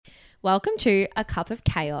Welcome to A Cup of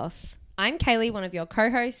Chaos. I'm Kaylee, one of your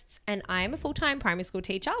co-hosts, and I am a full-time primary school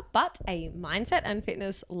teacher, but a mindset and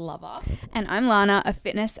fitness lover. And I'm Lana, a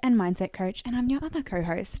fitness and mindset coach, and I'm your other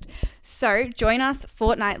co-host. So join us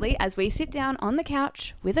fortnightly as we sit down on the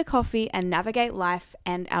couch with a coffee and navigate life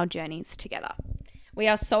and our journeys together. We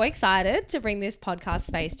are so excited to bring this podcast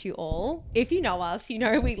space to you all. If you know us, you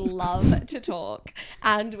know we love to talk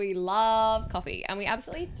and we love coffee and we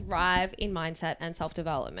absolutely thrive in mindset and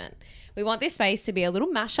self-development. We want this space to be a little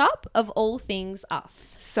mashup of all things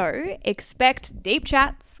us. So expect deep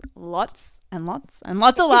chats, lots and lots and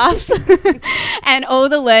lots of laughs, and all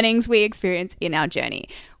the learnings we experience in our journey.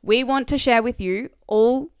 We want to share with you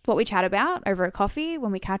all what we chat about over a coffee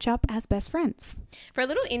when we catch up as best friends. For a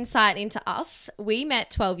little insight into us, we met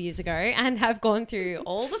 12 years ago and have gone through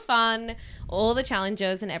all the fun, all the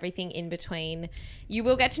challenges and everything in between. You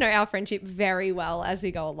will get to know our friendship very well as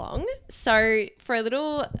we go along. So for a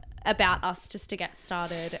little about us, just to get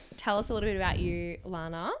started, tell us a little bit about you,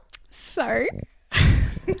 Lana. So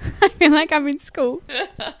I feel like I'm in school.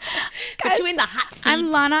 Put you in the hot seat.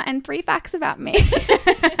 I'm Lana, and 3 facts about me.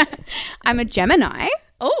 I'm a Gemini.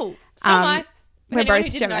 Oh, so am I. We're both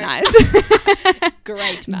Geminis.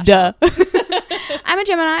 Great match. Duh. I'm a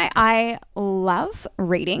Gemini. I love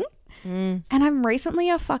reading, and I'm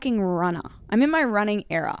recently a fucking runner. I'm in my running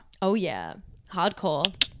era. Oh, yeah.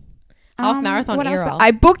 Hardcore. Half marathon what else? era.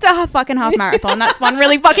 I booked a fucking half marathon. That's one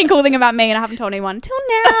really fucking cool thing about me, and I haven't told anyone till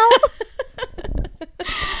now.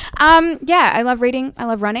 Yeah, I love reading. I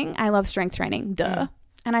love running. I love strength training. Duh.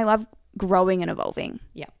 And I love growing and evolving.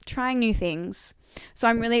 Yeah. Trying new things. So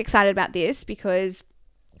I'm really excited about this because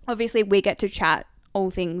obviously we get to chat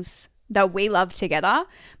all things that we love together,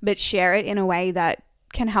 but share it in a way that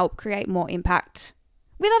can help create more impact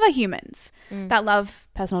with other humans that love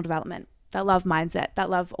personal development, that love mindset, that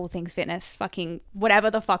love all things fitness, fucking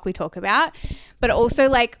whatever the fuck we talk about, but also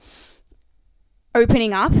like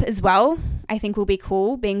opening up as well. I think will be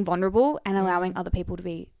cool, being vulnerable and allowing other people to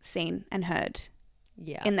be seen and heard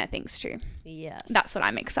in their things too. Yes. That's what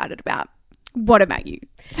I'm excited about. What about you?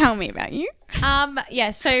 Tell me about you.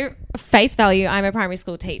 So face value, I'm a primary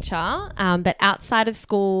school teacher, but outside of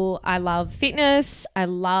school, I love fitness. I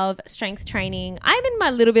love strength training. I'm in my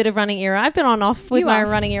little bit of running era. I've been on off with my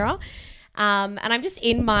running era. And I'm just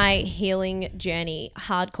in my healing journey,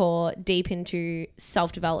 hardcore, deep into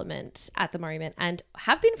self-development at the moment, and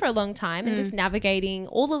have been for a long time, and just navigating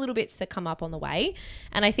all the little bits that come up on the way.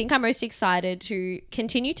 And I think I'm most excited to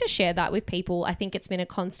continue to share that with people. I think it's been a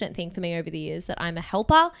constant thing for me over the years that I'm a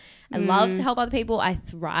helper. I love to help other people. I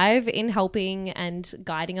thrive in helping and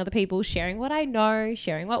guiding other people, sharing what I know,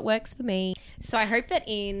 sharing what works for me. So I hope that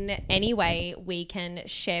in any way we can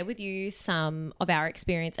share with you some of our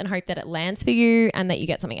experience and hope that it lands for you and that you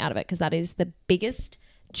get something out of it, because that is the biggest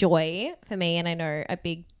joy for me. And I know a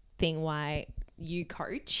big thing why you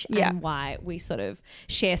coach and why we sort of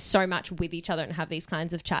share so much with each other and have these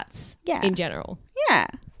kinds of chats in general. Yeah.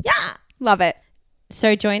 Yeah. Love it.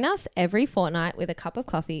 So join us every fortnight with a cup of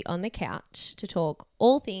coffee on the couch to talk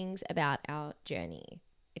all things about our journey.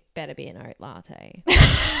 It better be an oat latte.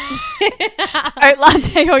 Oat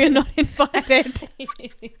latte or you're not invited.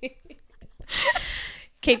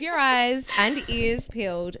 Keep your eyes and ears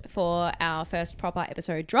peeled for our first proper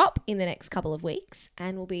episode drop in the next couple of weeks,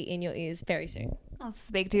 and we'll be in your ears very soon. I'll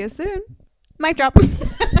speak to you soon. Mic drop. I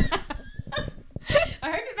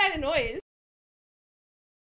hope it made a noise.